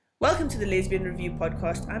Welcome to the Lesbian Review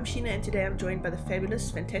podcast. I'm Sheena and today I'm joined by the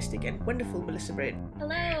fabulous, fantastic and wonderful Melissa Braden.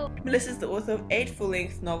 Hello! Melissa's the author of 8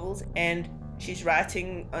 full-length novels and she's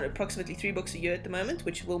writing on approximately 3 books a year at the moment,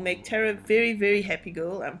 which will make Tara a very, very happy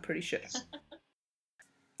girl, I'm pretty sure.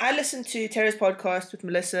 I listened to Tara's podcast with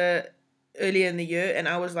Melissa earlier in the year and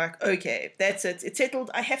I was like, okay, that's it. It's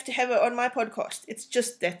settled. I have to have her on my podcast. It's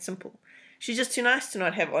just that simple. She's just too nice to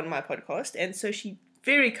not have on my podcast, and so she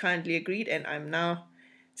very kindly agreed and I'm now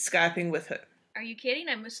Skyping with her. Are you kidding?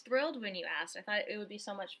 I was thrilled when you asked. I thought it would be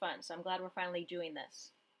so much fun, so I'm glad we're finally doing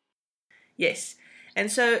this. Yes. And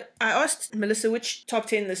so I asked Melissa which top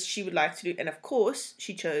 10 list she would like to do, and of course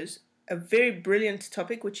she chose a very brilliant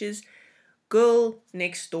topic, which is girl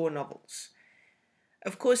next door novels.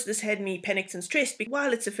 Of course, this had me panicked and stressed because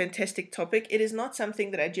while it's a fantastic topic, it is not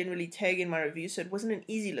something that I generally tag in my review, so it wasn't an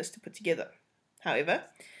easy list to put together. However,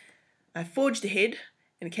 I forged ahead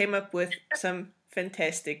and came up with some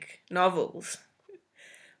fantastic novels.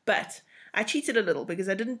 But I cheated a little because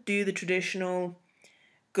I didn't do the traditional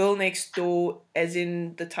girl next door as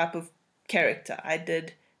in the type of character.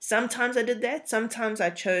 Sometimes I did that. Sometimes I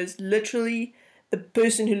chose literally the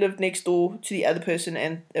person who lived next door to the other person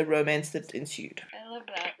and a romance that ensued. I love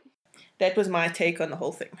that. That was my take on the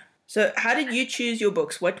whole thing. So how did you choose your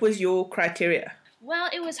books? What was your criteria? Well,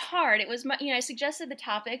 it was hard. It was, I suggested the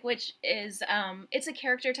topic, which is, it's a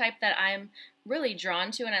character type that I'm really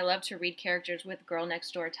drawn to, and I love to read characters with girl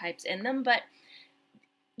next door types in them, but,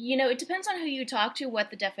 it depends on who you talk to,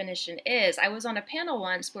 what the definition is. I was on a panel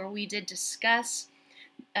once where we did discuss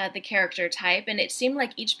the character type, and it seemed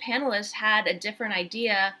like each panelist had a different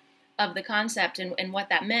idea of the concept and what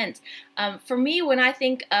that meant. For me, when I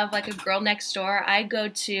think of like a girl next door, I go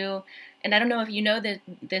to, and I don't know if you know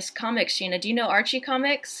this comic, Sheena. Do you know Archie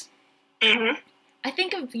comics? Mm-hmm. I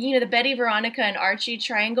think of, the Betty, Veronica, and Archie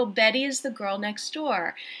triangle. Betty is the girl next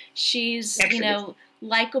door. She's,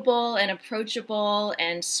 likable and approachable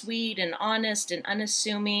and sweet and honest and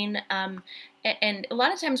unassuming. And a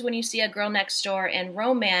lot of times when you see a girl next door in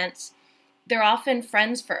romance, they're often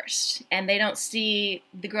friends first, and they don't see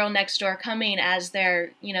the girl next door coming as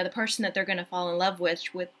their, the person that they're going to fall in love with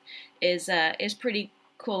is pretty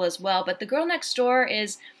cool as well. But the girl next door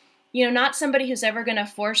is, not somebody who's ever going to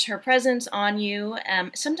force her presence on you.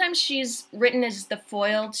 Sometimes she's written as the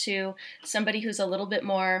foil to somebody who's a little bit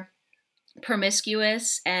more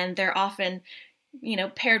promiscuous, and they're often,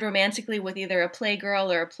 paired romantically with either a playgirl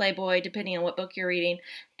or a playboy, depending on what book you're reading.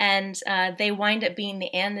 And they wind up being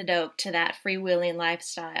the antidote to that freewheeling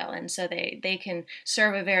lifestyle. And so they can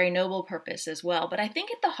serve a very noble purpose as well. But I think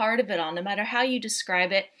at the heart of it all, no matter how you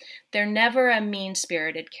describe it, they're never a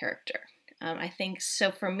mean-spirited character. I think so.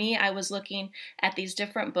 For me, I was looking at these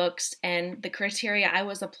different books, and the criteria I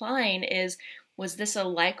was applying is, was this a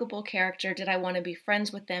likable character? Did I want to be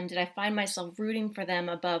friends with them? Did I find myself rooting for them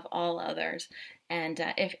above all others? And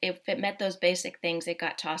if it met those basic things, it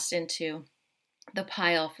got tossed into the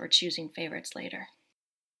pile for choosing favorites later.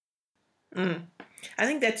 I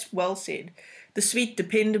think that's well said. The sweet,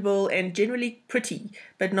 dependable, and generally pretty,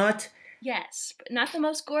 but not... Yes, not the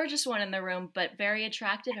most gorgeous one in the room, but very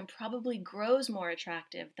attractive and probably grows more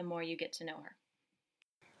attractive the more you get to know her.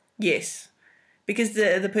 Yes, because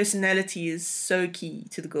the personality is so key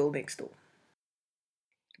to the girl next door.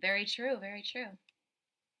 Very true, very true.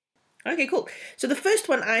 Okay, cool. So the first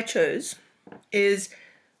one I chose is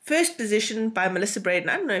First Position by Melissa Braden.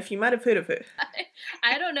 I don't know if you might have heard of her.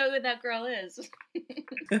 I don't know who that girl is.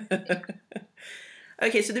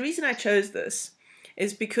 Okay, so the reason I chose this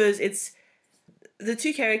is because the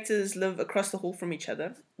two characters live across the hall from each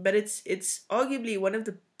other, but it's arguably one of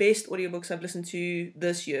the best audiobooks I've listened to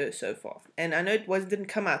this year so far. And I know didn't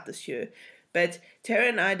come out this year, but Tara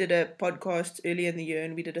and I did a podcast earlier in the year,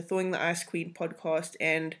 and we did a Thawing the Ice Queen podcast,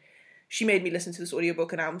 and she made me listen to this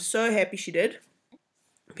audiobook, and I'm so happy she did,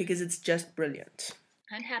 because it's just brilliant.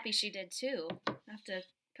 I'm happy she did too. I have to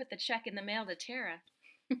put the check in the mail to Tara.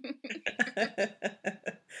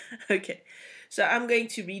 Okay, so I'm going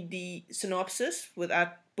to read the synopsis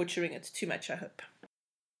without butchering it too much, I hope.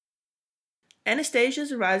 Anastasia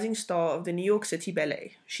is a rising star of the New York City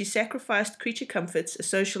Ballet. She sacrificed creature comforts, a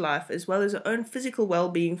social life, as well as her own physical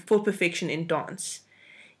well-being for perfection in dance.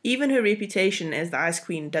 Even her reputation as the Ice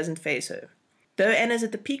Queen doesn't faze her. Though Anna's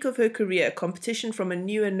at the peak of her career, competition from a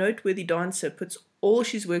new and noteworthy dancer puts all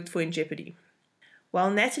she's worked for in jeopardy. While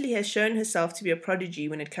Natalie has shown herself to be a prodigy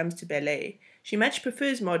when it comes to ballet, she much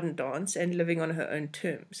prefers modern dance and living on her own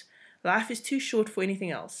terms. Life is too short for anything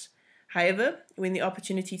else. However, when the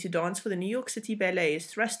opportunity to dance for the New York City Ballet is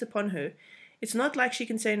thrust upon her, it's not like she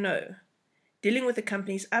can say no. Dealing with the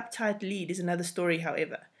company's uptight lead is another story,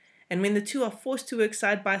 however, And when the two are forced to work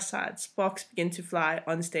side by side, sparks begin to fly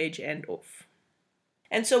on stage and off.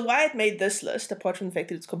 And so why it made this list, apart from the fact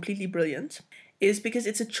that it's completely brilliant, is because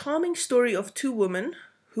it's a charming story of two women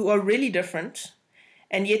who are really different,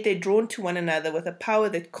 and yet they're drawn to one another with a power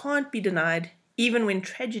that can't be denied even when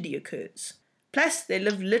tragedy occurs. Plus, they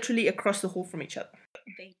live literally across the hall from each other.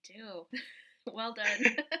 They do. Well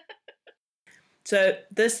done. So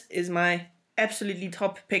this is my absolutely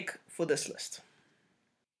top pick for this list.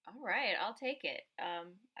 All right, I'll take it.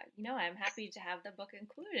 I'm happy to have the book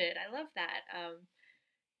included. I love that.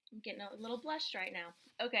 I'm getting a little blushed right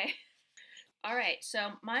now. Okay. All right,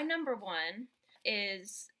 so my number one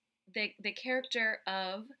is the character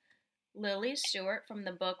of Lily Stewart from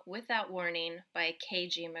the book Without Warning by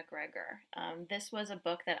K.G. McGregor. This was a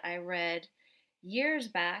book that I read years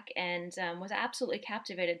back and was absolutely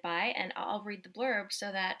captivated by, and I'll read the blurb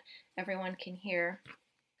so that everyone can hear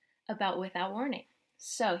about Without Warning.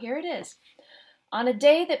 So here it is. On a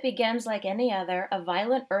day that begins like any other, a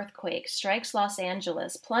violent earthquake strikes Los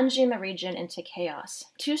Angeles, plunging the region into chaos.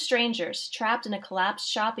 Two strangers, trapped in a collapsed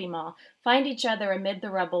shopping mall, find each other amid the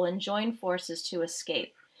rubble and join forces to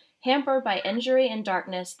escape. Hampered by injury and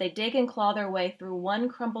darkness, they dig and claw their way through one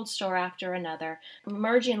crumbled store after another,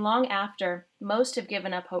 emerging long after most have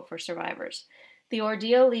given up hope for survivors. The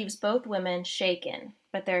ordeal leaves both women shaken,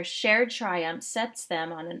 but their shared triumph sets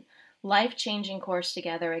them on a life-changing course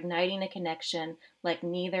together, igniting a connection like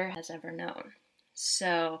neither has ever known.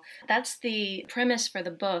 So that's the premise for the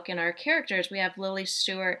book. And our characters, we have Lily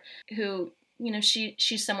Stewart, who,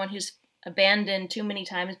 she's someone who's abandoned too many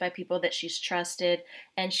times by people that she's trusted,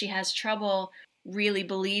 and she has trouble really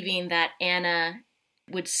believing that Anna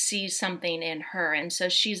would see something in her. And so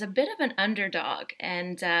she's a bit of an underdog,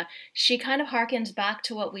 and she kind of harkens back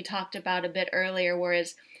to what we talked about a bit earlier,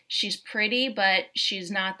 whereas she's pretty, but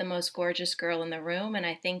she's not the most gorgeous girl in the room. And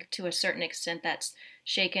I think to a certain extent that's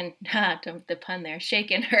shaken, the pun there,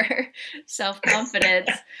 shaken her self-confidence.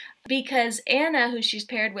 Because Anna, who she's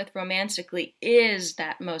paired with romantically, is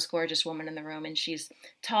that most gorgeous woman in the room, and she's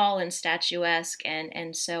tall and statuesque,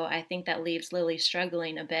 and so I think that leaves Lily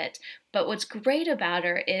struggling a bit. But what's great about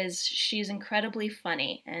her is she's incredibly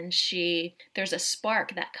funny, and there's a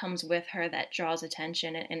spark that comes with her that draws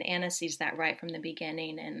attention, and Anna sees that right from the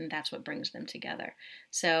beginning, and that's what brings them together.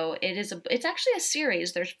 So it's actually a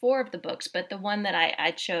series. There's 4 of the books, but the one that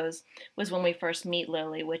I chose was When We First Meet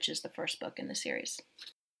Lily, which is the first book in the series.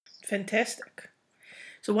 Fantastic.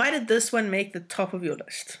 So why did this one make the top of your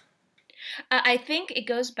list? I think it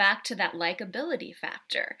goes back to that likability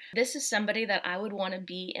factor. This is somebody that I would want to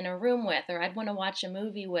be in a room with, or I'd want to watch a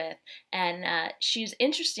movie with, and she's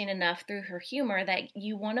interesting enough through her humor that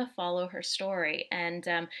you want to follow her story. And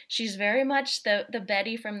she's very much the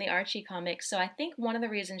Betty from the Archie comics, so I think one of the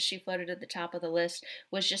reasons she floated at the top of the list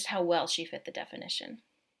was just how well she fit the definition.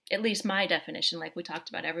 At least my definition, like we talked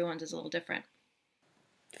about, everyone's is a little different.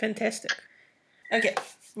 Fantastic. Okay,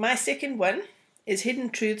 my second one is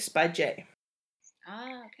Hidden Truths by Jay.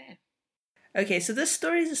 Okay. Okay, so this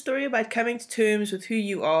story is a story about coming to terms with who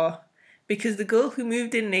you are because the girl who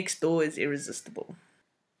moved in next door is irresistible.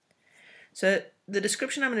 So the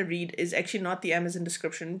description I'm going to read is actually not the Amazon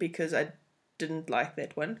description because I didn't like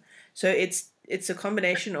that one. So it's a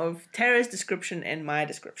combination of Tara's description and my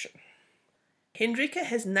description. Hendrika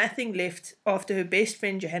has nothing left after her best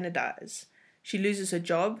friend Johanna dies. She loses her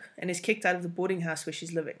job and is kicked out of the boarding house where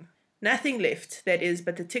she's living. Nothing left, that is,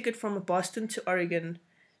 but the ticket from Boston to Oregon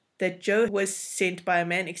that Joe was sent by a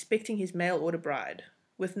man expecting his mail-order bride.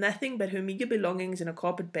 With nothing but her meager belongings in a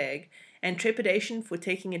carpet bag and trepidation for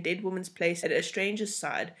taking a dead woman's place at a stranger's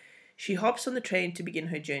side, she hops on the train to begin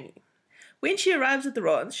her journey. When she arrives at the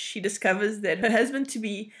ranch, she discovers that her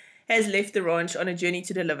husband-to-be has left the ranch on a journey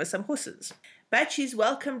to deliver some horses. But she's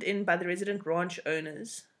welcomed in by the resident ranch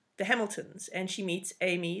owners, the Hamiltons, and she meets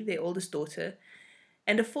Amy, their oldest daughter,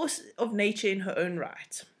 and a force of nature in her own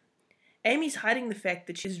right. Amy's hiding the fact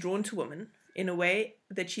that she's drawn to women in a way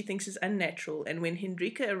that she thinks is unnatural, and when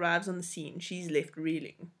Hendrika arrives on the scene, she's left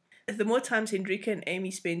reeling. The more times Hendrika and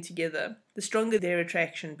Amy spend together, the stronger their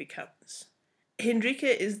attraction becomes.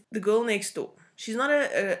 Hendrika is the girl next door. She's not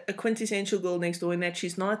a quintessential girl next door in that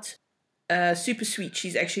she's not super sweet.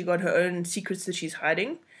 She's actually got her own secrets that she's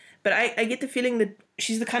hiding. But I get the feeling that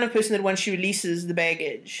she's the kind of person that once she releases the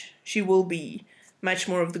baggage, she will be much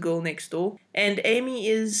more of the girl next door. And Amy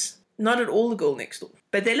is not at all the girl next door.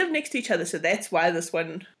 But they live next to each other, so that's why this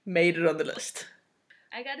one made it on the list.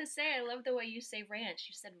 I gotta say, I love the way you say ranch.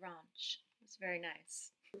 You said ranch. It's very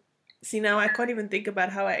nice. See, now I can't even think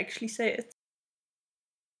about how I actually say it.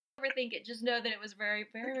 Overthink it. Just know that it was very,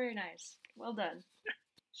 very, very nice. Well done.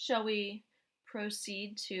 Shall we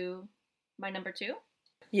proceed to my number 2?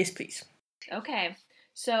 Yes, please. Okay.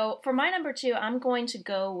 So for my number 2, I'm going to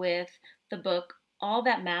go with the book All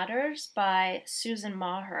That Matters by Susan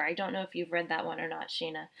Maher. I don't know if you've read that one or not,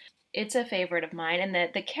 Sheena. It's a favorite of mine, and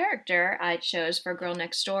the character I chose for Girl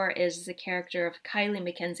Next Door is the character of Kylie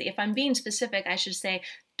Mackenzie. If I'm being specific, I should say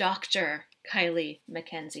Dr. Kylie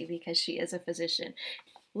Mackenzie, because she is a physician.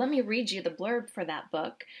 Let me read you the blurb for that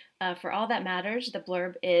book. For All That Matters, the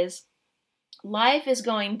blurb is, life is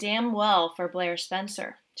going damn well for Blair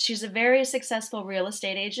Spencer. She's a very successful real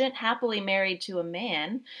estate agent, happily married to a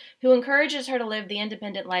man who encourages her to live the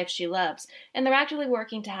independent life she loves, and they're actively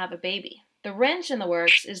working to have a baby. The wrench in the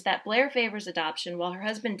works is that Blair favors adoption while her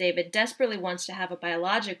husband David desperately wants to have a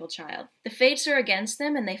biological child. The fates are against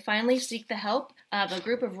them, and they finally seek the help of a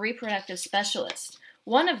group of reproductive specialists.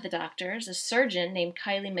 One of the doctors, a surgeon named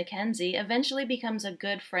Kylie Mackenzie, eventually becomes a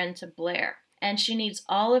good friend to Blair, and she needs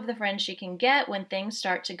all of the friends she can get when things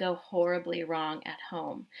start to go horribly wrong at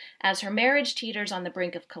home. As her marriage teeters on the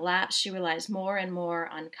brink of collapse, she relies more and more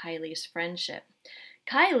on Kylie's friendship.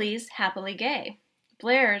 Kylie's happily gay.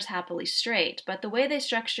 Blair's happily straight, but the way they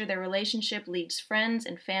structure their relationship leads friends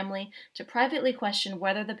and family to privately question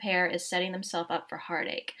whether the pair is setting themselves up for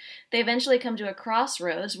heartache. They eventually come to a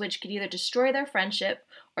crossroads which could either destroy their friendship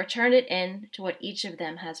or turn it into what each of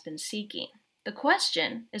them has been seeking. The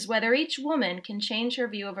question is whether each woman can change her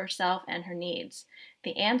view of herself and her needs.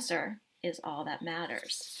 The answer is all that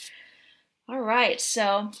matters. All right,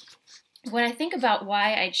 so when I think about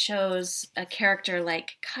why I chose a character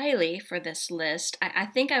like Kylie for this list, I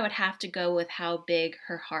think I would have to go with how big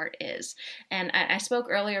her heart is. And I spoke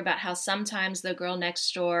earlier about how sometimes the girl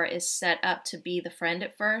next door is set up to be the friend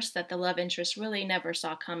at first that the love interest really never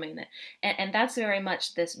saw coming. And that's very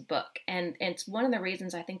much this book. And it's one of the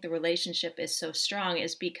reasons I think the relationship is so strong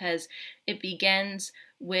is because it begins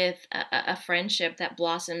with a friendship that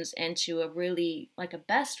blossoms into a really like a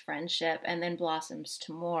best friendship and then blossoms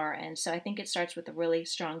to more. And so I think it starts with a really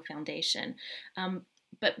strong foundation.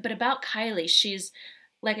 But about Kylie, she's,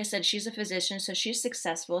 like I said, she's a physician, so she's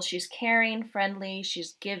successful. She's caring, friendly,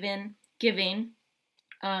 she's giving,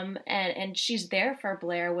 and she's there for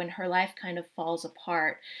Blair when her life kind of falls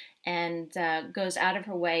apart, and goes out of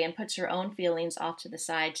her way and puts her own feelings off to the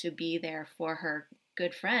side to be there for her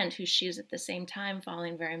good friend who she's at the same time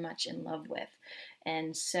falling very much in love with.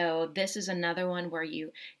 And so this is another one where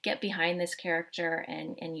you get behind this character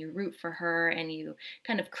and you root for her and you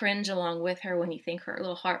kind of cringe along with her when you think her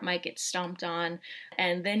little heart might get stomped on.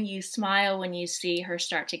 And then you smile when you see her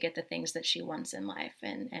start to get the things that she wants in life.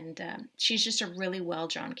 And she's just a really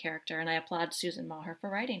well-drawn character, and I applaud Susan Maher for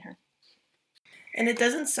writing her. And it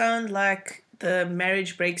doesn't sound like the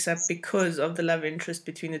marriage breaks up because of the love interest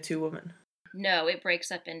between the two women. No, it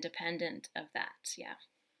breaks up independent of that, yeah.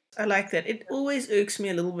 I like that. It always irks me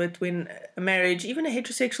a little bit when a marriage, even a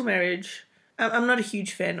heterosexual marriage, I'm not a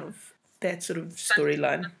huge fan of that sort of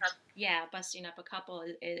storyline. Yeah, busting up a couple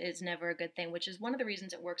is never a good thing, which is one of the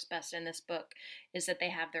reasons it works best in this book, is that they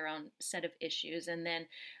have their own set of issues. And then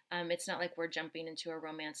it's not like we're jumping into a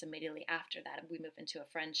romance immediately after that. We move into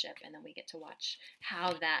a friendship, and then we get to watch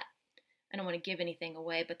how that, I don't want to give anything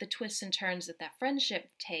away, but the twists and turns that friendship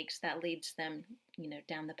takes that leads them,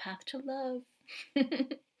 down the path to love.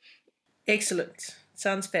 Excellent.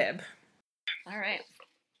 Sounds fab. All right.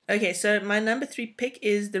 Okay, so my number 3 pick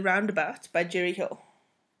is The Roundabout by Jerry Hill.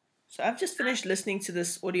 So I've just finished listening to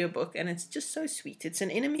this audiobook, and it's just so sweet. It's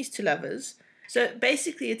an enemies to lovers. So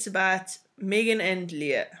basically it's about Megan and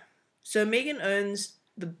Leah. So Megan owns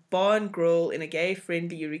the Bar and Grill in a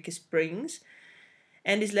gay-friendly Eureka Springs,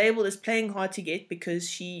 and is labeled as playing hard to get because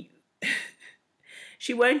she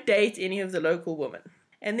won't date any of the local women.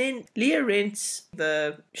 And then Leah rents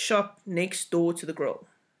the shop next door to the Grill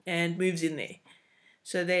and moves in there.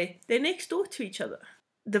 So they're next door to each other.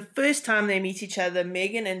 The first time they meet each other,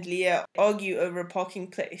 Megan and Leah argue over a parking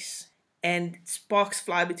place, and sparks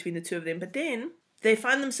fly between the two of them. But then they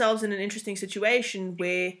find themselves in an interesting situation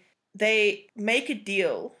where they make a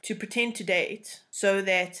deal to pretend to date so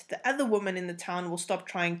that the other woman in the town will stop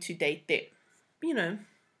trying to date them.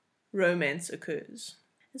 Romance occurs.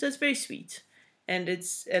 And so it's very sweet. And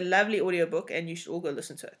it's a lovely audiobook, and you should all go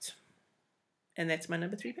listen to it. And that's my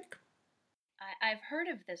number 3 pick. I've heard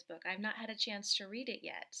of this book. I've not had a chance to read it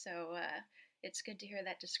yet. So it's good to hear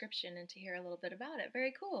that description and to hear a little bit about it.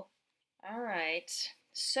 Very cool. All right.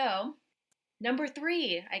 So number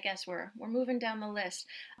 3, I guess we're moving down the list.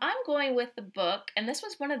 I'm going with the book, and this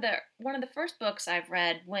was one of the first books I've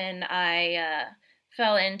read when I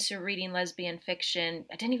fell into reading lesbian fiction.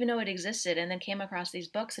 I didn't even know it existed, and then came across these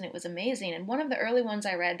books, and it was amazing. And one of the early ones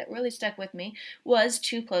I read that really stuck with me was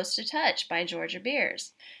Too Close to Touch by Georgia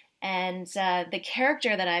Beers. And the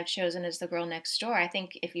character that I've chosen as the girl next door, I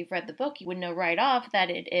think if you've read the book, you would know right off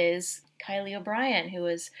that it is Kylie O'Brien, who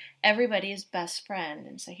is everybody's best friend.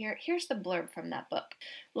 And so here's the blurb from that book.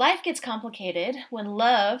 Life gets complicated when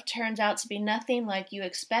love turns out to be nothing like you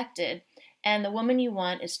expected, and the woman you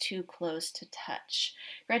want is too close to touch.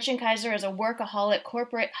 Gretchen Kaiser is a workaholic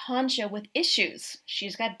corporate honcho with issues.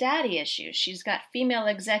 She's got daddy issues. She's got female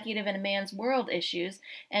executive in a man's world issues.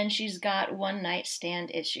 And she's got one night stand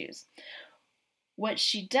issues. What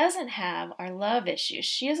she doesn't have are love issues.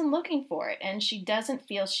 She isn't looking for it, and she doesn't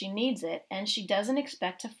feel she needs it, and she doesn't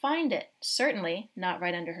expect to find it. Certainly not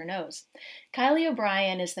right under her nose. Kylie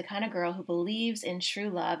O'Brien is the kind of girl who believes in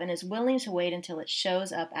true love and is willing to wait until it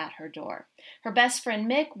shows up at her door. Her best friend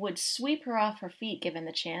Mick would sweep her off her feet given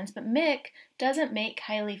the chance, but Mick doesn't make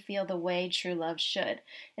Kylie feel the way true love should.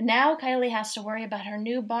 And now Kylie has to worry about her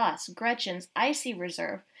new boss, Gretchen's icy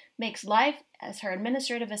reserve, makes life as her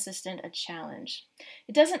administrative assistant a challenge.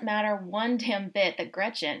 It doesn't matter one damn bit that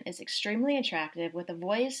Gretchen is extremely attractive with a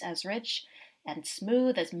voice as rich and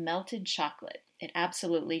smooth as melted chocolate. It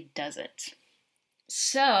absolutely doesn't.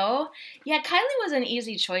 So, yeah, Kylie was an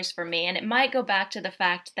easy choice for me, and it might go back to the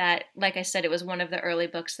fact that, like I said, it was one of the early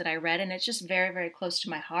books that I read, and it's just very, very close to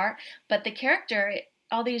my heart. But the character,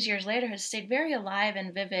 all these years later, has stayed very alive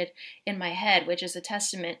and vivid in my head, which is a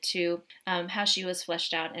testament to how she was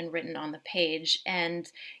fleshed out and written on the page. And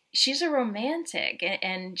she's a romantic,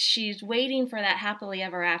 and she's waiting for that happily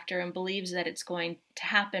ever after and believes that it's going to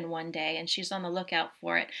happen one day, and she's on the lookout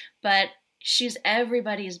for it. But she's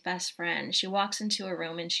everybody's best friend. She walks into a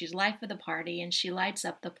room and she's life of the party, and she lights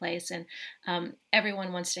up the place, and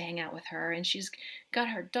everyone wants to hang out with her. And she's got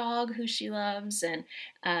her dog who she loves, and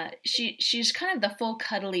she's kind of the full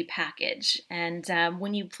cuddly package. And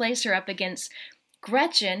when you place her up against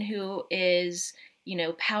Gretchen, who is, you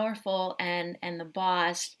know, powerful and the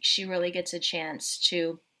boss, she really gets a chance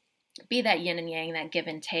to be that yin and yang, that give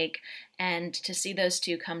and take, and to see those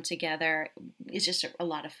two come together is just a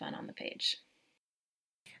lot of fun on the page.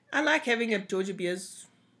 I like having a Georgia Beers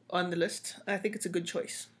on the list. I think it's a good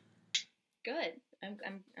choice. Good.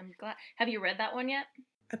 I'm glad. Have you read that one yet?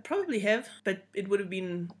 I probably have, but it would have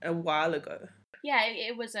been a while ago. Yeah,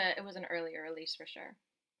 it was an earlier release for sure.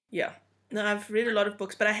 Yeah. No, I've read a lot of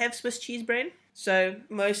books, but I have Swiss cheese brain, so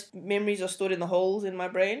most memories are stored in the holes in my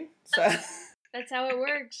brain. So that's how it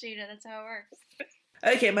works, Sheena. That's how it works.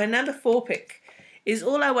 Okay, my number 4 pick is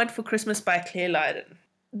All I Want for Christmas by Claire Lydon.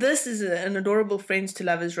 This is an adorable friends to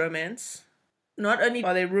lovers romance. Not only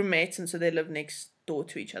are they roommates, and so they live next door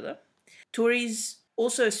to each other, Tori's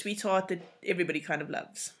also a sweetheart that everybody kind of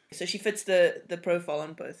loves. So she fits the profile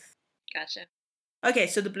on both. Gotcha. Okay,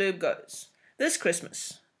 so the blurb goes. This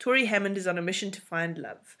Christmas, Tori Hammond is on a mission to find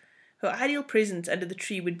love. Her ideal present under the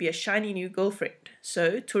tree would be a shiny new girlfriend.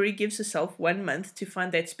 So Tori gives herself 1 month to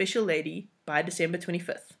find that special lady by December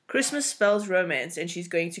 25th. Christmas spells romance, and she's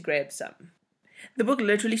going to grab some. The book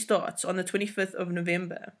literally starts on the 25th of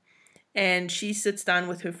November, and she sits down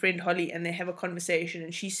with her friend Holly and they have a conversation,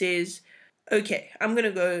 and she says, okay, I'm going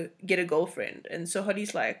to go get a girlfriend. And so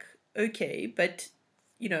Holly's like, okay, but,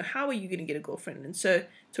 you know, how are you going to get a girlfriend? And so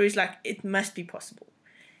Tori's like, it must be possible.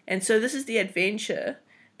 And so this is the adventure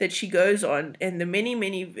that she goes on, and the many,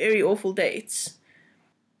 many very awful dates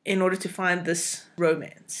in order to find this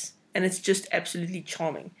romance. And it's just absolutely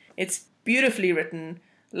charming. It's beautifully written.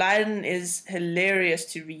 Lydon is hilarious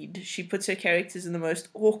to read. She puts her characters in the most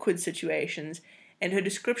awkward situations, and her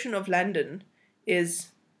description of London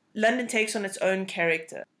takes on its own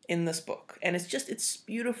character in this book. And it's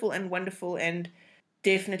beautiful and wonderful, and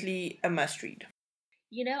definitely a must read.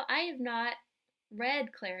 You know, I have not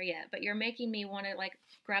read Claire yet, but you're making me want to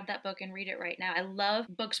grab that book and read it right now. I love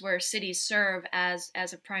books where cities serve as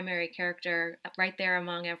a primary character right there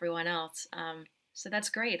among everyone else. So that's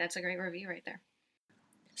great. That's a great review right there.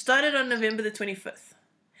 Started on November the 25th.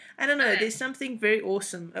 I don't know, there's something very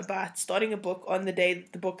awesome about starting a book on the day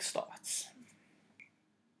that the book starts.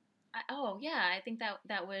 I think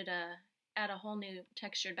that would add a whole new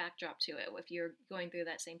textured backdrop to it if you're going through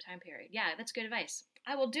that same time period. Yeah, that's good advice.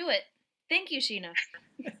 I will do it. Thank you, Sheena.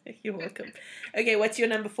 You're welcome. Okay, what's your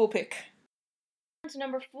number 4 pick? To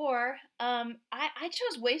number 4, I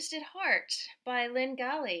chose Wasted Heart by Lynn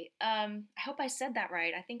Galley. I hope I said that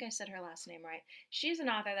right. I think I said her last name right. She's an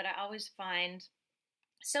author that I always find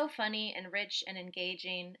so funny and rich and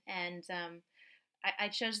engaging, and I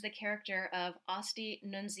chose the character of Asti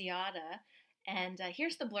Nunziata, And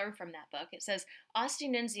here's the blurb from that book. It says, Asti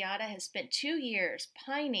Nunziata has spent 2 years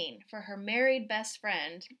pining for her married best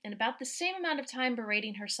friend and about the same amount of time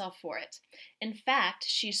berating herself for it. In fact,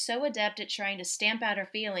 she's so adept at trying to stamp out her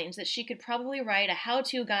feelings that she could probably write a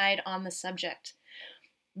how-to guide on the subject.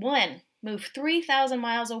 1. Move 3,000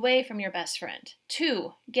 miles away from your best friend.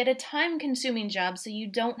 2. Get a time-consuming job so you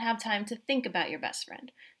don't have time to think about your best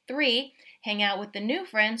friend. 3. Hang out with the new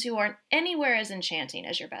friends who aren't anywhere as enchanting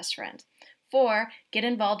as your best friend. 4. Get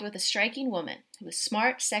involved with a striking woman who is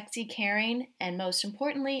smart, sexy, caring, and most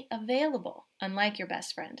importantly, available, unlike your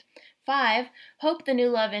best friend. 5. Hope the new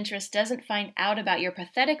love interest doesn't find out about your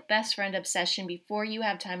pathetic best friend obsession before you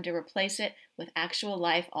have time to replace it with actual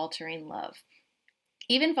life-altering love.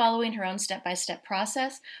 Even following her own step-by-step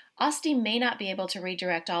process, Asti may not be able to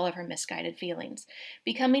redirect all of her misguided feelings.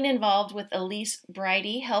 Becoming involved with Elise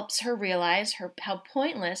Bridie helps her realize how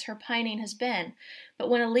pointless her pining has been. But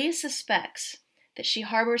when Elise suspects that she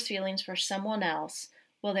harbors feelings for someone else,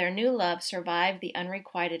 will their new love survive the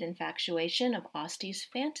unrequited infatuation of Asti's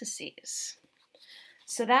fantasies?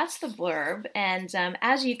 So that's the blurb, and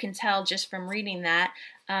as you can tell just from reading that,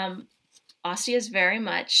 Asti is very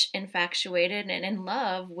much infatuated and in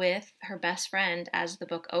love with her best friend as the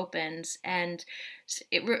book opens. And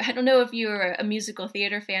I don't know if you're a musical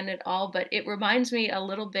theater fan at all, but it reminds me a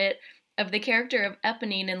little bit of the character of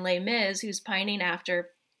Eponine in Les Mis, who's pining after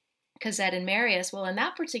Cosette and Marius. Well, in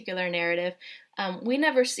that particular narrative, we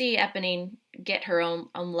never see Eponine get her own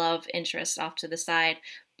love interest off to the side,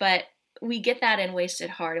 but we get that in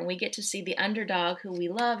Wasted Heart, and we get to see the underdog who we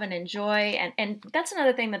love and enjoy, and that's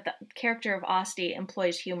another thing, that the character of Asti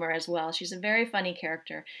employs humor as well. She's a very funny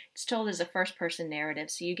character. It's told as a first-person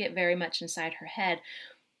narrative, so you get very much inside her head.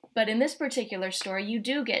 But in this particular story, you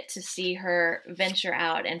do get to see her venture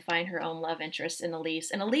out and find her own love interest in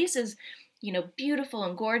Elise. And Elise is, beautiful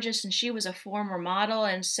and gorgeous, and she was a former model,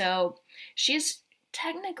 and so she's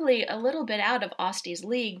technically a little bit out of Asti's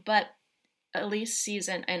league, but Elise sees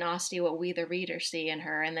in Asti what we, the reader, see in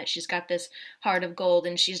her, and that she's got this heart of gold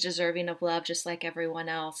and she's deserving of love just like everyone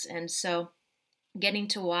else. And so getting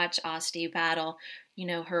to watch Asti battle,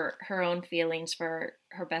 her own feelings for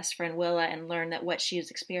her best friend Willa, and learn that what she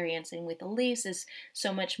is experiencing with Elise is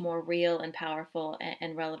so much more real and powerful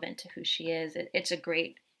and relevant to who she is. It's a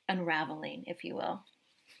great unraveling, if you will.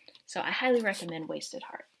 So I highly recommend Wasted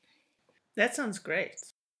Heart. That sounds great.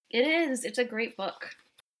 It is. It's a great book.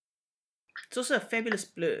 It's also a fabulous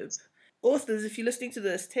blurb. Authors, if you're listening to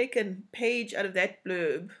this, take a page out of that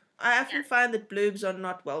blurb. I often find that blurbs are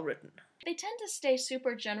not well written. They tend to stay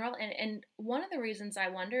super general, and one of the reasons I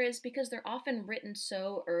wonder is because they're often written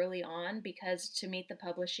so early on, because to meet the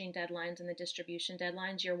publishing deadlines and the distribution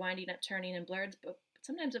deadlines, you're winding up turning in blurbs, but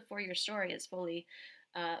sometimes before your story is fully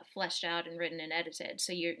fleshed out and written and edited,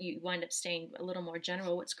 so you wind up staying a little more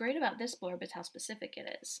general. What's great about this blurb is how specific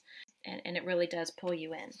it is, and it really does pull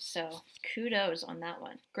you in. So kudos on that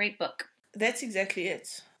one. Great book. That's exactly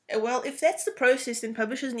it. Well, if that's the process, then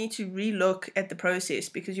publishers need to relook at the process,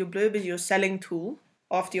 because your blurb is your selling tool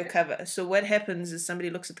after your cover. So what happens is somebody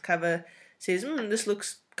looks at the cover, says, this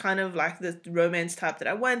looks kind of like the romance type that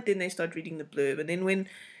I want, then they start reading the blurb. And then when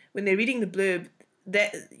they're reading the blurb,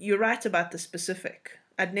 that you're right about the specific.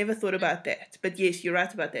 I'd never thought about that. But yes, you're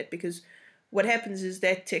right about that, because what happens is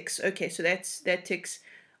that ticks, okay, so that ticks,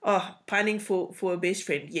 pining for a best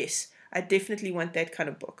friend, yes, I definitely want that kind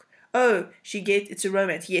of book. Oh, it's a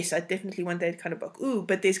romance. Yes, I definitely want that kind of book. Ooh,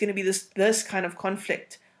 but there's going to be this kind of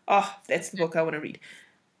conflict. Oh, that's the book I want to read.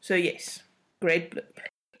 So yes, great blurb.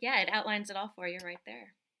 Yeah, it outlines it all for you right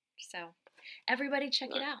there. So everybody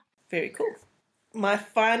check it out. Very cool. My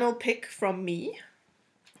final pick from me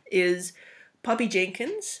is Poppy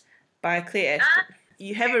Jenkins by Claire Ashton.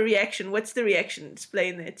 You have a reaction. What's the reaction?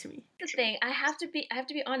 Explain that to me. The thing, I have to be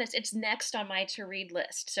honest, it's next on my to-read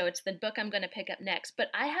list. So it's the book I'm going to pick up next. But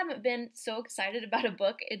I haven't been so excited about a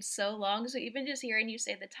book in so long. So even just hearing you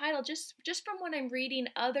say the title, just from what I'm reading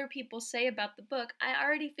other people say about the book, I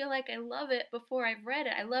already feel like I love it before I've read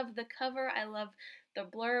it. I love the cover. I love the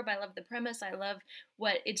blurb. I love the premise. I love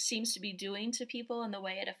what it seems to be doing to people and the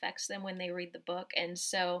way it affects them when they read the book. And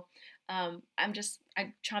so I'm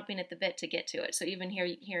chomping at the bit to get to it. So even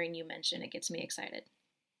hearing you mention it gets me excited.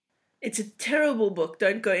 It's a terrible book.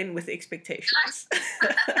 Don't go in with expectations.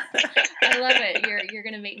 I love it. You're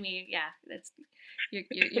gonna make me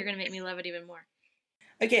you're gonna make me love it even more.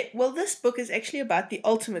 Okay, well, this book is actually about the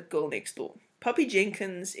ultimate girl next door. Poppy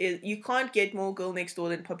Jenkins you can't get more girl next door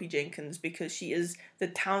than Poppy Jenkins, because she is the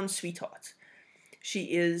town sweetheart.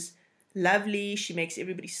 She is lovely. She makes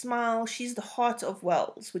everybody smile. She's the heart of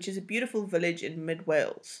Wells, which is a beautiful village in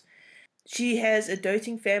mid-Wales. She has a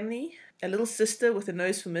doting family, a little sister with a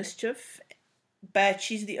nose for mischief, but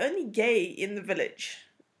she's the only gay in the village.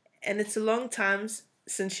 And it's a long time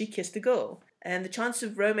since she kissed a girl, and the chance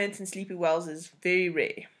of romance in Sleepy Wells is very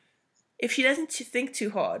rare. If she doesn't think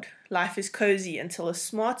too hard, life is cozy until a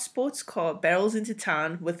smart sports car barrels into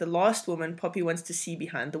town with the last woman Poppy wants to see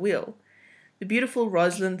behind the wheel. The beautiful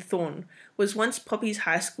Rosalind Thorne was once Poppy's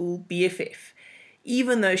high school BFF,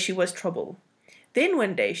 even though she was trouble. Then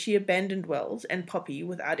one day she abandoned Wells and Poppy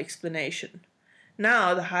without explanation.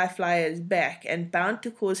 Now the high flyer is back and bound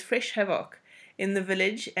to cause fresh havoc in the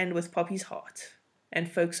village and with Poppy's heart.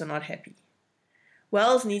 And folks are not happy.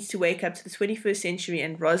 Wells needs to wake up to the 21st century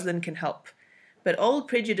and Rosalind can help. But old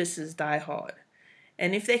prejudices die hard.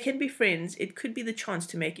 And if they can be friends, it could be the chance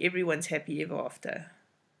to make everyone's happy ever after.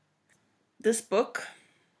 This book,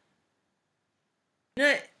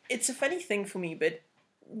 it's a funny thing for me, but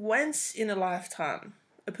once in a lifetime,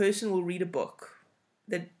 a person will read a book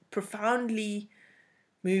that profoundly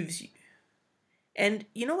moves you. And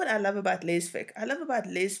you know what I love about lesfic? I love about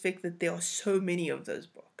lesfic that there are so many of those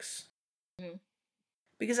books. Mm.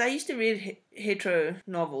 Because I used to read hetero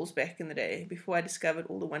novels back in the day before I discovered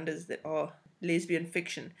all the wonders that are lesbian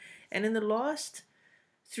fiction. And in the last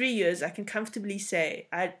 3 years, I can comfortably say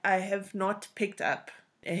I have not picked up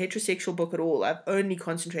a heterosexual book at all. I've only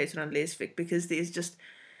concentrated on lesfic because there's just,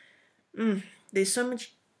 there's so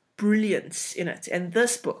much brilliance in it. And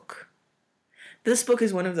this book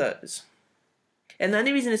is one of those. And the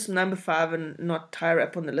only reason it's number 5 and not higher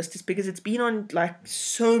up on the list is because it's been on like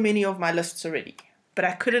so many of my lists already. But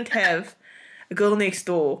I couldn't have a Girl Next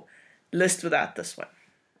Door list without this one.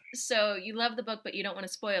 So you love the book, but you don't want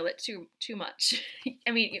to spoil it too much.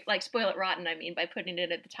 I mean, like spoil it rotten, I mean, by putting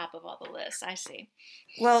it at the top of all the lists. I see.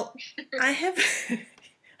 Well, I have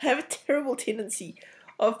a terrible tendency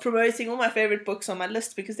of promoting all my favorite books on my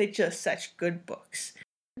list because they're just such good books.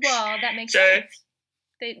 Well, that makes sense.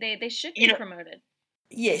 They should be promoted.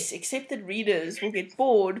 Yes, except that readers will get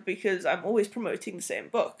bored because I'm always promoting the same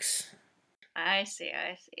books. I see.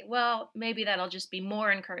 Well, maybe that'll just be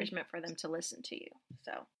more encouragement for them to listen to you.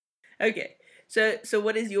 So. Okay. So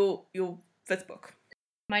what is your 5th book?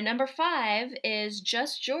 My number 5 is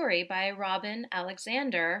Just Jory by Robin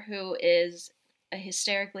Alexander, who is a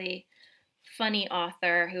hysterically funny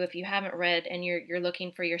author who, if you haven't read and you're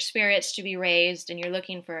looking for your spirits to be raised and you're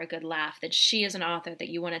looking for a good laugh, that she is an author that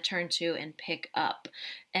you want to turn to and pick up.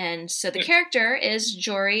 And so the character is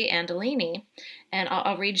Jory Andolini, and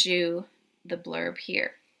I'll read you the blurb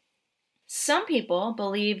here. Some people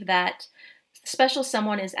believe that special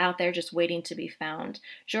someone is out there just waiting to be found.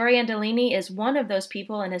 Jory Andolini is one of those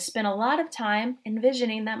people and has spent a lot of time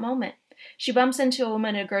envisioning that moment. She bumps into a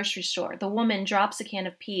woman at a grocery store. The woman drops a can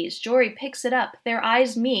of peas. Jory picks it up. Their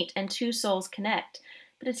eyes meet and two souls connect.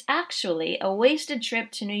 But it's actually a wasted trip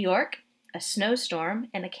to New York, a snowstorm,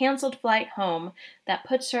 and a canceled flight home that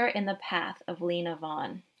puts her in the path of Lena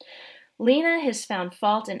Vaughn. Lena has found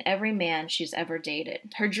fault in every man she's ever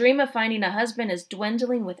dated. Her dream of finding a husband is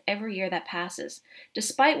dwindling with every year that passes.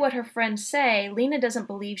 Despite what her friends say, Lena doesn't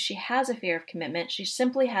believe she has a fear of commitment. She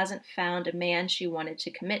simply hasn't found a man she wanted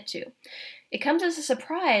to commit to. It comes as a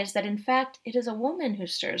surprise that, in fact, it is a woman who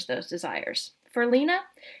stirs those desires. For Lena,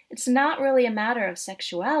 it's not really a matter of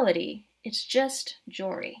sexuality. It's just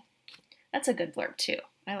Jory. That's a good blurb, too.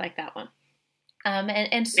 I like that one.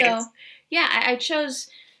 I chose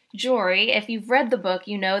Jory. If you've read the book,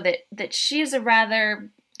 you know that she's a rather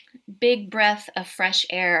big breath of fresh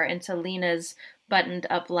air into Lena's buttoned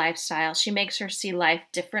up lifestyle. She makes her see life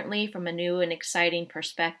differently from a new and exciting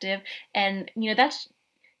perspective. And, that's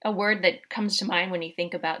a word that comes to mind when you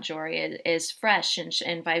think about Jory is fresh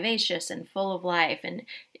and vivacious and full of life. And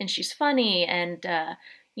she's funny and,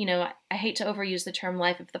 I hate to overuse the term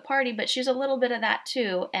life of the party, but she's a little bit of that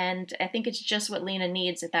too. And I think it's just what Lena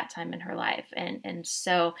needs at that time in her life. And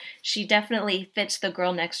so she definitely fits the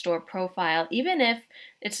girl next door profile, even if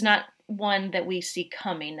it's not one that we see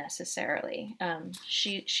coming necessarily.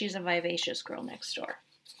 She's a vivacious girl next door.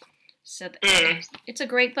 So it's a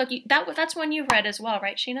great book. That's one you've read as well,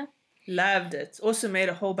 right, Sheena? Loved it. Also made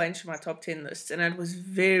a whole bunch of my top 10 lists, and it was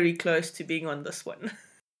very close to being on this one.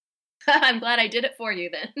 I'm glad I did it for you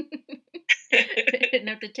then. Didn't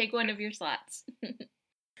have to take one of your slots.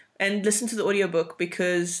 And listen to the audiobook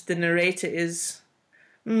because the narrator is...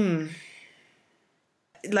 Like,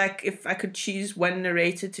 if I could choose one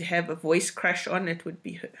narrator to have a voice crush on, it would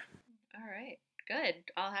be her. All right. Good.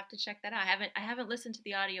 I'll have to check that out. I haven't listened to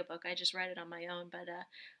the audiobook. I just read it on my own, but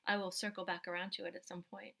I will circle back around to it at some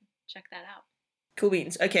point. Check that out. Cool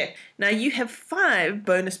beans. Okay. Now you have 5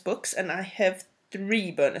 bonus books and I have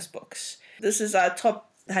 3 bonus books. This is our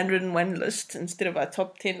top 101 list instead of our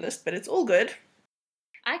top 10 list, but it's all good.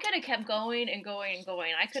 I could have kept going and going and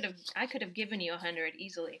going. I could have given you 100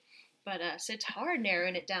 easily, but so it's hard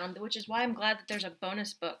narrowing it down, which is why I'm glad that there's a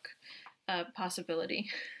bonus book possibility.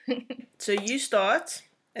 So you start,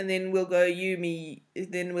 and then we'll go you, me,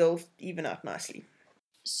 then we'll even out nicely.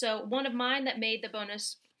 So one of mine that made the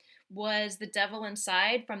bonus was The Devil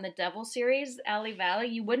Inside from the Devil series, Ali Valley.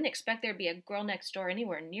 You wouldn't expect there'd be a girl next door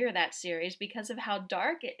anywhere near that series because of how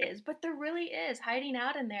dark it is, but there really is. Hiding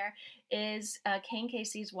out in there is Cain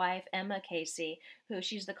Casey's wife, Emma Casey, who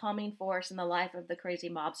she's the calming force in the life of the crazy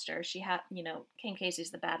mobster. Cain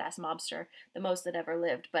Casey's the badass mobster, the most that ever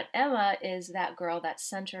lived, but Emma is that girl that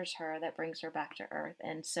centers her, that brings her back to earth,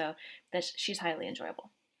 and so she's highly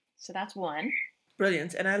enjoyable. So that's one.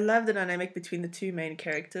 Brilliant. And I love the dynamic between the two main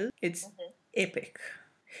characters. It's epic.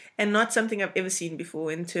 And not something I've ever seen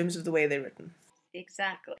before in terms of the way they're written.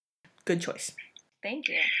 Exactly. Good choice. Thank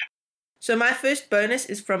you. So my first bonus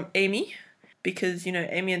is from Amy, because,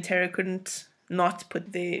 Amy and Tara couldn't not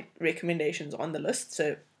put their recommendations on the list.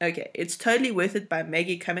 So, okay, It's Totally Worth It by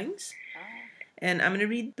Maggie Cummings. And I'm going to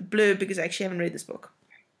read the blurb because I actually haven't read this book.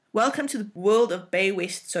 Welcome to the world of Bay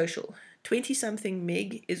West Social. 20-something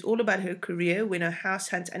Meg is all about her career when her house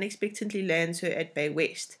hunt unexpectedly lands her at Bay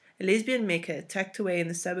West, a lesbian mecca tucked away in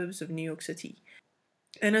the suburbs of New York City.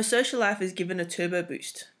 And her social life is given a turbo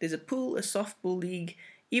boost. There's a pool, a softball league,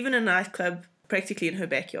 even a nightclub practically in her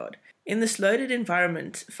backyard. In this loaded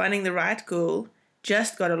environment, finding the right girl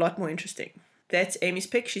just got a lot more interesting. That's Amy's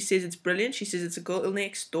pick. She says it's brilliant. She says it's a girl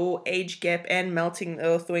next door, age gap, and melting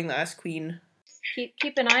thawing the ice queen.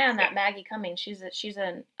 Keep an eye on that Maggie Cummings. She's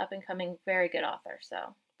an up and coming, very good author. So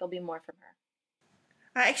there'll be more from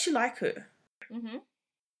her. I actually like her. Mm-hmm.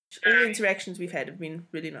 All the interactions we've had have been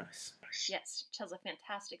really nice. Yes, she tells a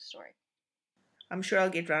fantastic story. I'm sure I'll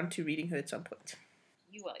get round to reading her at some point.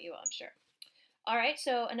 You will, I'm sure. All right,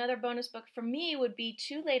 so another bonus book for me would be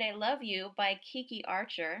Too Late I Love You by Kiki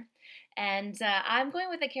Archer. And I'm going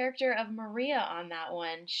with the character of Maria on that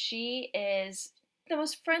one. She is the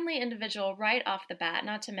most friendly individual right off the bat,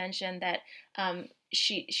 not to mention that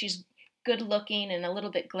she's good looking and a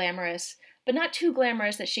little bit glamorous, but not too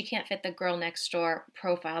glamorous that she can't fit the girl next door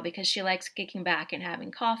profile, because she likes kicking back and having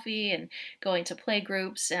coffee and going to play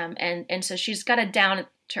groups, and so she's got a down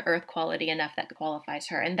to earth quality enough that qualifies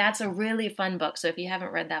her. And that's a really fun book, so if you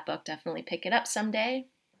haven't read that book, definitely pick it up someday.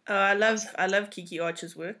 I love Kiki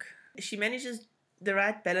Archer's work. She manages the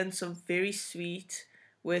right balance of very sweet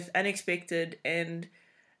with unexpected and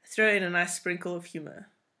throw in a nice sprinkle of humor.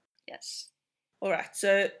 Yes. All right,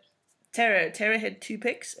 so Tara had 2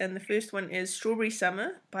 picks, and the first one is Strawberry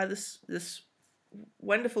Summer by this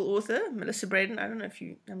wonderful author, Melissa Braden. I don't know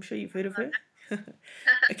I'm sure you've heard of her.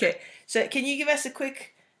 Okay, so can you give us a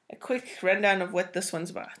quick rundown of what this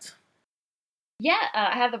one's about? Yeah,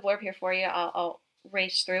 I have the blurb here for you. I'll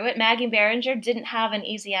race through it. Maggie Beringer didn't have an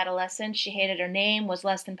easy adolescence. She hated her name, was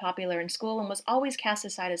less than popular in school, and was always cast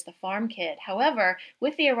aside as the farm kid. However,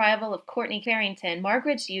 with the arrival of Courtney Carrington,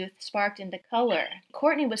 Margaret's youth sparked into color.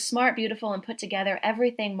 Courtney was smart, beautiful, and put together,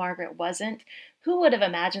 everything Margaret wasn't. Who would have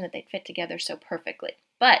imagined that they'd fit together so perfectly?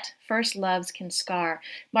 But first loves can scar.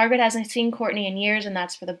 Margaret hasn't seen Courtney in years, and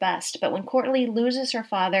that's for the best. But when Courtney loses her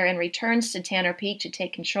father and returns to Tanner Peak to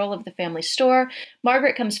take control of the family store,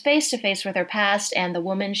 Margaret comes face to face with her past and the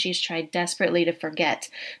woman she's tried desperately to forget.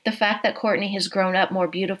 The fact that Courtney has grown up more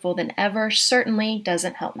beautiful than ever certainly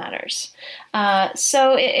doesn't help matters.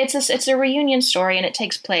 So it's a reunion story, and it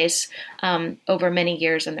takes place over many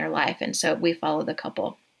years in their life. And so we follow the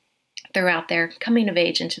couple throughout their coming of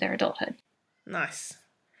age into their adulthood. Nice.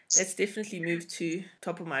 That's definitely moved to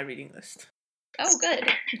top of my reading list. Oh, good.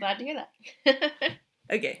 I'm glad to hear that.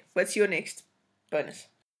 Okay, what's your next bonus?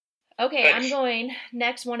 Okay, I'm going,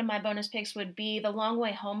 next one of my bonus picks would be The Long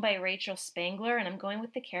Way Home by Rachel Spangler, and I'm going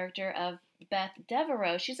with the character of Beth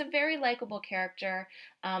Devereaux. She's a very likable character.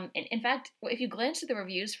 In fact, if you glance at the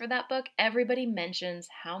reviews for that book, everybody mentions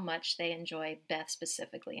how much they enjoy Beth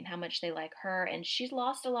specifically and how much they like her. And she's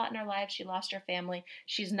lost a lot in her life. She lost her family.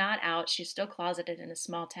 She's not out. She's still closeted in a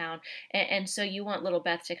small town. And so you want little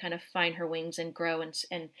Beth to kind of find her wings and grow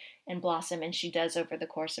and blossom. And she does over the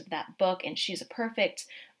course of that book. And she's a perfect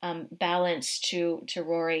balance to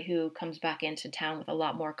Rory, who comes back into town with a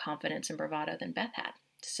lot more confidence and bravado than Beth had.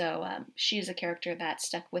 So she's a character that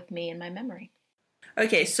stuck with me in my memory.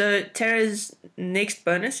 Okay, so Tara's next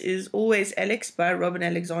bonus is Always Alex by Robin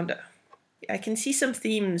Alexander. I can see some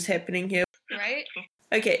themes happening here. Right?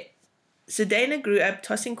 Okay, so Dana grew up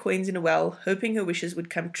tossing coins in a well, hoping her wishes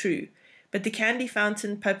would come true. But the candy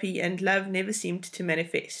fountain, puppy, and love never seemed to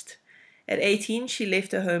manifest. At 18, she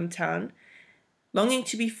left her hometown longing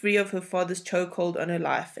to be free of her father's chokehold on her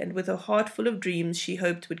life, and with a heart full of dreams she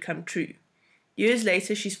hoped would come true. Years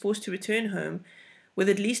later, she's forced to return home with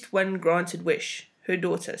at least one granted wish, her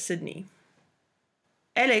daughter, Sydney.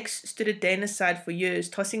 Alex stood at Dana's side for years,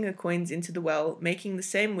 tossing her coins into the well, making the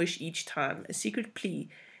same wish each time, a secret plea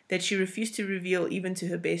that she refused to reveal even to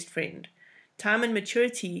her best friend. Time and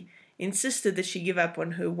maturity insisted that she give up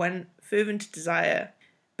on her one fervent desire,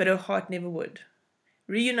 but her heart never would.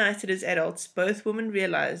 Reunited as adults, both women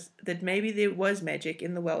realized that maybe there was magic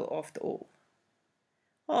in the well after all.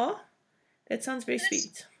 Oh, that sounds very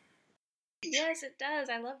sweet. Yes, it does.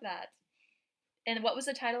 I love that. And what was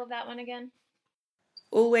the title of that one again?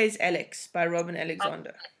 Always Alex by Robin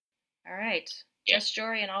Alexander. All right. Just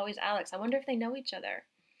Jory and Always Alex. I wonder if they know each other.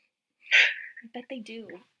 I bet they do.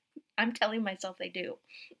 I'm telling myself they do.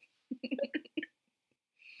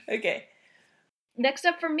 Okay. Next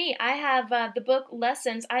up for me, I have the book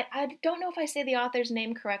Lessons. I don't know if I say the author's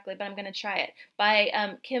name correctly, but I'm going to try it.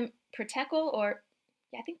 By Kim Perteckle, or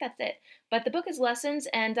yeah, I think that's it. But the book is Lessons,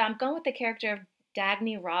 and I'm going with the character of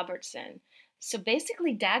Dagny Robertson. So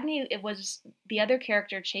basically, Dagny, it was the other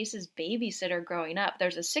character, Chase's babysitter growing up.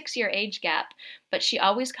 There's a 6-year age gap, but she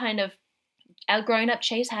always kind of, growing up,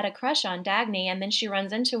 Chase had a crush on Dagny, and then she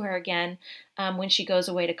runs into her again when she goes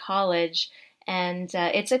away to college. And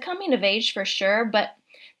it's a coming of age for sure, but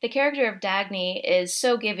the character of Dagny is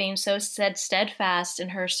so giving, so steadfast in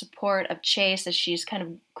her support of Chase as she's kind of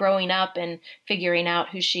growing up and figuring out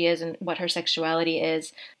who she is and what her sexuality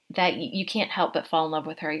is, that you can't help but fall in love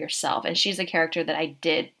with her yourself. And she's a character that I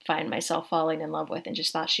did find myself falling in love with and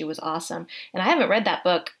just thought she was awesome. And I haven't read that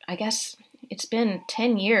book, I guess it's been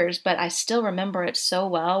 10 years, but I still remember it so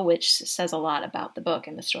well, which says a lot about the book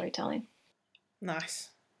and the storytelling. Nice.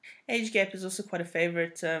 Age gap is also quite a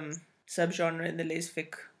favorite subgenre in the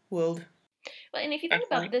lesfic world. Well, and if you think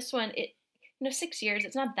about this one, 6 years,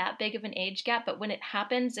 it's not that big of an age gap, but when it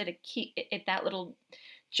happens at that little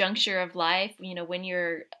juncture of life, when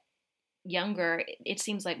you're younger, it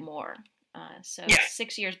seems like more. So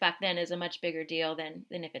 6 years back then is a much bigger deal than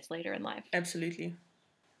if it's later in life. Absolutely.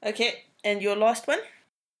 Okay, and your last one?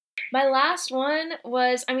 My last one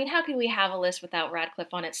was, how could we have a list without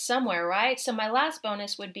Radcliffe on it somewhere, right? So my last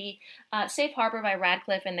bonus would be Safe Harbor by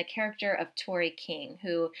Radcliffe and the character of Tori King,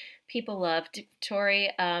 who people love.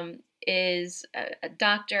 Tori is a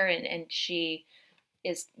doctor, and she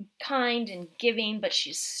is kind and giving, but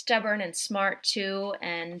she's stubborn and smart too.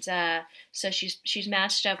 And so she's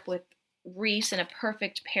matched up with Reese in a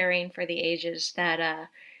perfect pairing for the ages that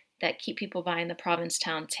keep people buying the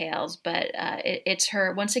Provincetown tales. But it's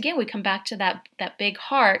her, once again, we come back to that big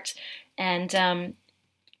heart. And,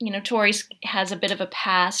 Tori has a bit of a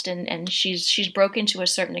past and she's broken to a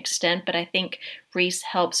certain extent, but I think Reese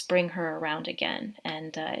helps bring her around again.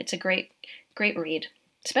 And it's a great, great read.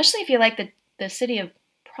 Especially if you like the city of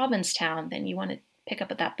Provincetown, then you want to pick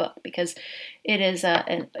up at that book because it is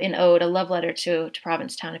an ode, a love letter to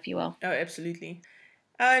Provincetown, if you will. Oh, absolutely.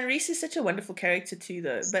 And Reese is such a wonderful character too,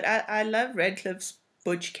 though. But I love Radcliffe's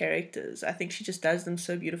butch characters. I think she just does them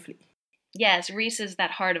so beautifully. Yes, Reese is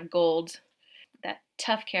that heart of gold, that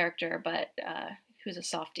tough character, but who's a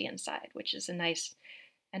softie inside, which is a nice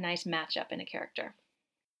matchup in a character.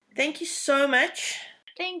 Thank you so much.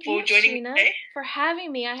 Thank you, Sheena, for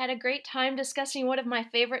having me. I had a great time discussing one of my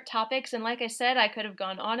favorite topics, and like I said, I could have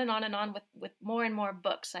gone on and on and on with more and more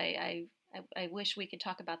books. I wish we could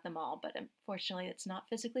talk about them all, but unfortunately it's not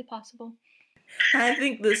physically possible. I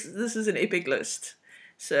think this is an epic list.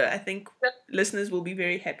 So I think listeners will be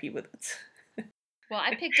very happy with it. Well,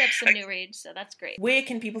 I picked up some new reads, so that's great. Where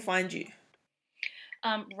can people find you?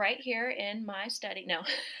 Right here in my study. No.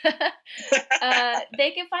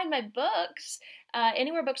 They can find my books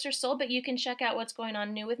anywhere books are sold, but you can check out what's going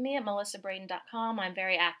on new with me at melissabraden.com. I'm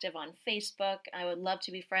very active on Facebook. I would love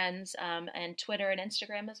to be friends, and Twitter and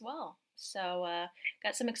Instagram as well. So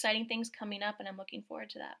got some exciting things coming up, and I'm looking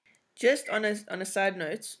forward to that. Just on a side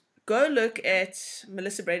note, go look at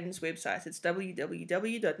Melissa Braden's website. It's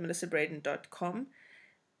www.melissabraden.com.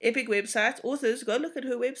 Epic website. Authors, go look at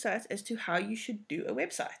her website as to how you should do a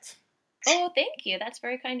website. Oh, thank you. That's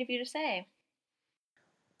very kind of you to say.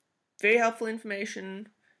 Very helpful information.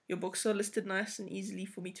 Your books are listed nice and easily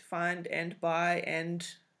for me to find and buy and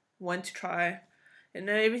want to try. And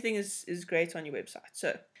everything is great on your website.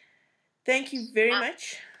 So thank you very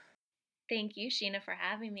much. Thank you, Sheena, for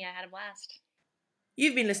having me. I had a blast.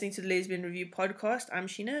 You've been listening to the Lesbian Review podcast. I'm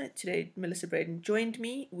Sheena. Today, Melissa Braden joined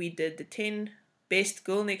me. We did the 10 best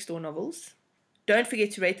Girl Next Door novels. Don't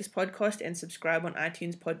forget to rate this podcast and subscribe on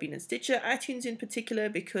iTunes, Podbean, and Stitcher. iTunes in particular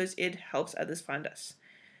because it helps others find us.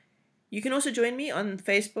 You can also join me on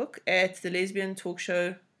Facebook at the Lesbian Talk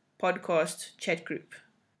Show podcast chat group.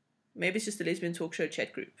 Maybe it's just the Lesbian Talk Show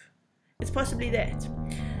chat group. It's possibly that.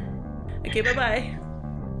 Okay, bye-bye.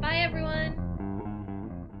 Bye, everyone.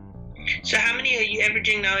 So how many are you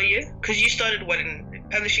averaging now a year? Because you started, in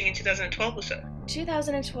publishing in 2012 or so?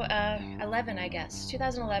 2011, I guess.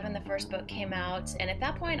 2011, the first book came out, and at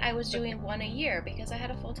that point, I was doing one a year because I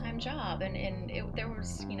had a full-time job, and there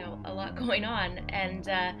was, a lot going on. And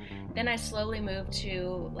then I slowly moved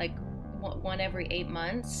to like one every 8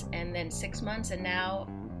 months, and then 6 months, and now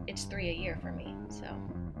it's 3 a year for me. So.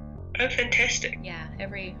 Oh, fantastic! Yeah,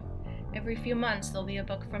 every few months there'll be a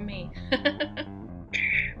book from me.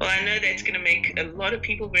 Well, I know that's going to make a lot of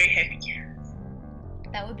people very happy.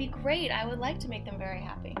 That would be great. I would like to make them very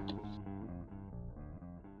happy.